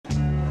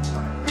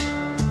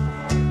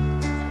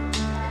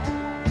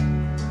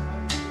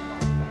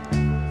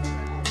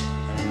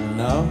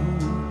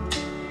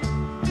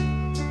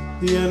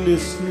the end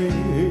is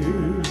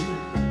near,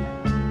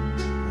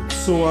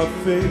 so I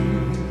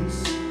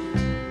face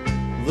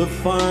the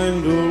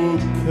final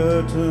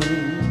curtain.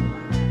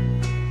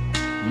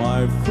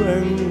 My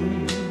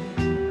friend,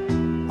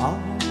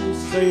 I'll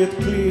say it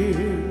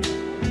clear,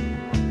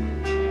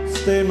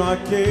 stay my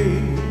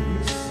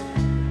case,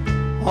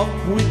 of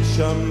which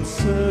I'm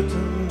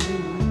certain.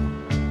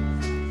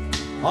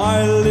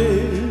 I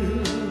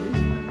live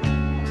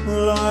a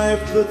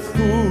life that's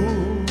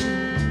full.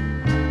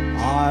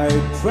 I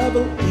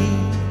travel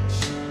each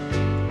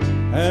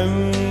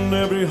and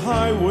every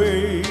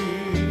highway.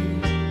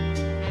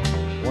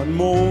 One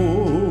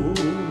more,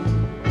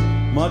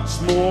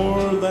 much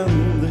more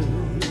than this,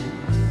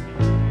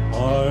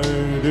 I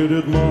did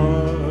it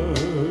my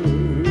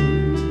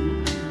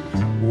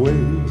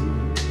way.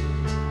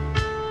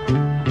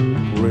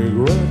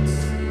 Regrets,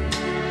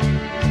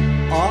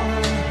 I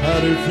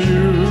had a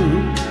few,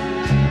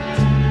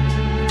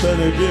 then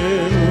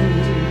again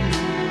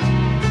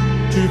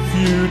too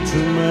few to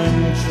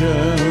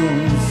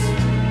mention.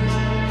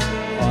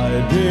 I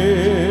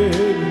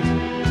did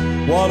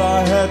what I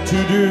had to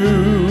do,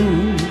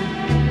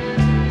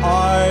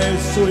 I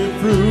saw it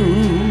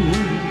through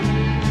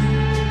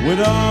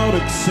without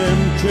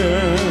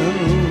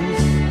exemptions.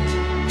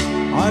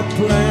 I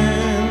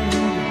planned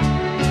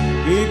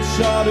each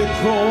charted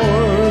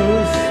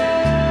course,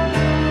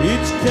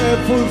 each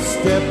careful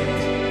step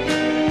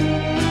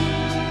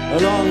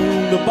along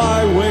the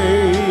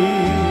byway.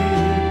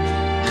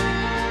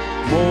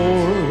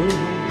 More,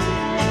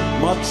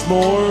 much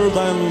more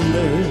than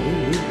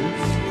this,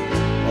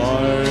 I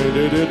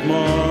did it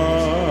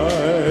my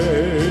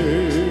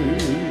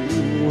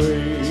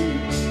way.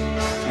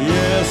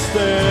 Yes,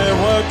 there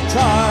were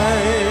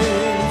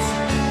times,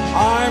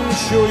 I'm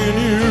sure you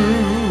knew,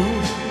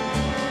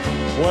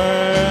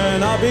 when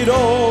I bit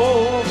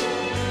off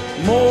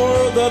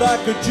more than I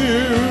could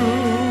chew.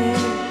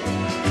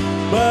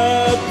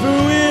 But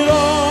through it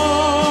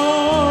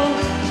all,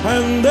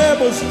 and there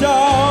was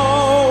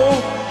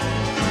doubt,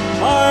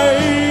 I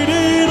ate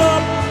it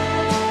up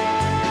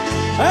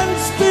and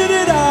spit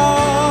it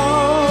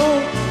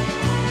out.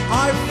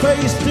 I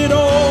faced it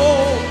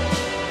all,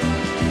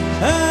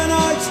 and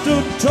I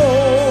stood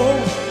tall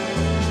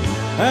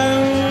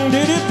and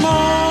did it my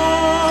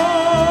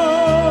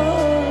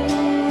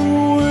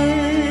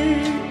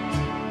way.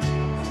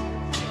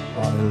 I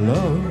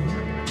loved,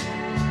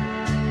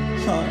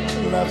 I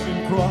laughed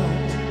and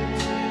cried,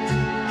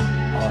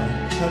 I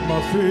had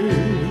my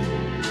fear,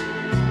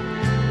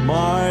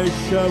 my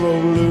share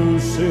of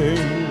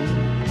losing.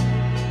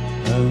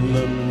 And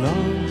the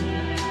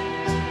night,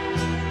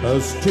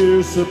 as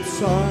tears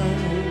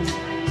subside,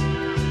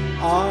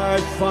 I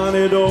find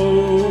it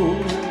all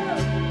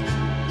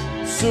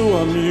so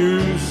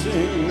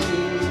amusing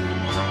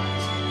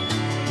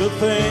to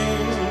think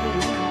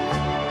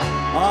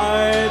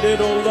I did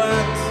all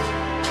that.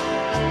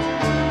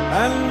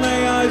 And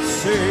may I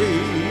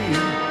say,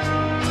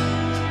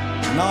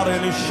 not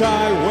in a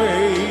shy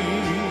way,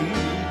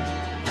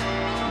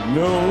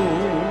 no,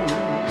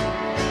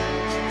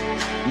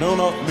 no,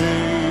 not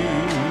me,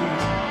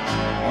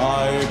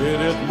 I did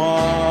it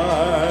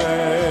my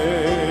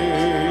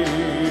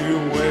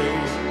way.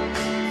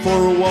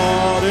 For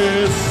what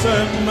is a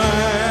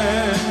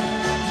man,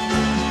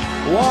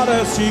 what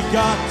has he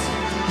got,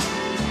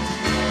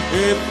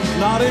 if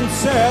not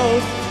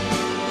himself?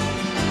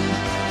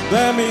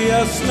 Then he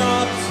has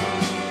not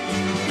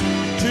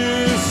to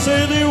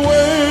say the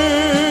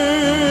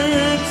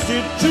words he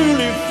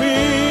truly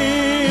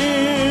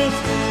feels,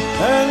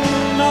 and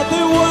not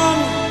the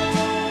one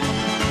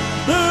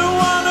who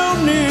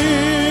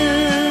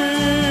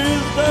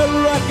needs the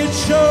racket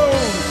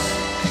shows.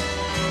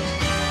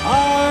 I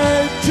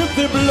took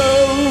the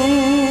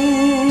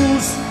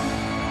blows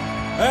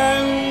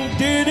and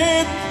did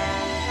it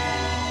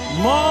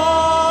my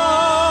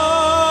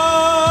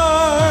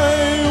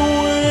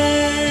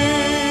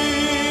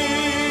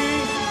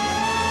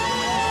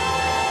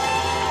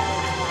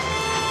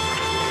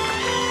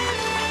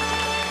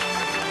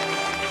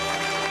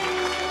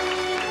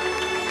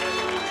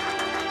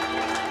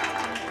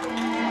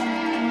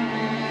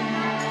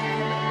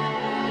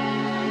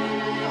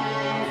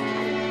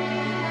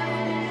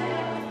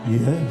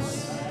yes,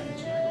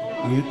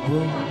 it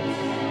was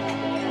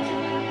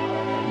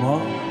my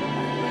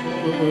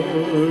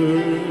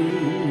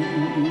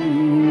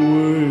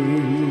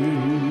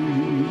way.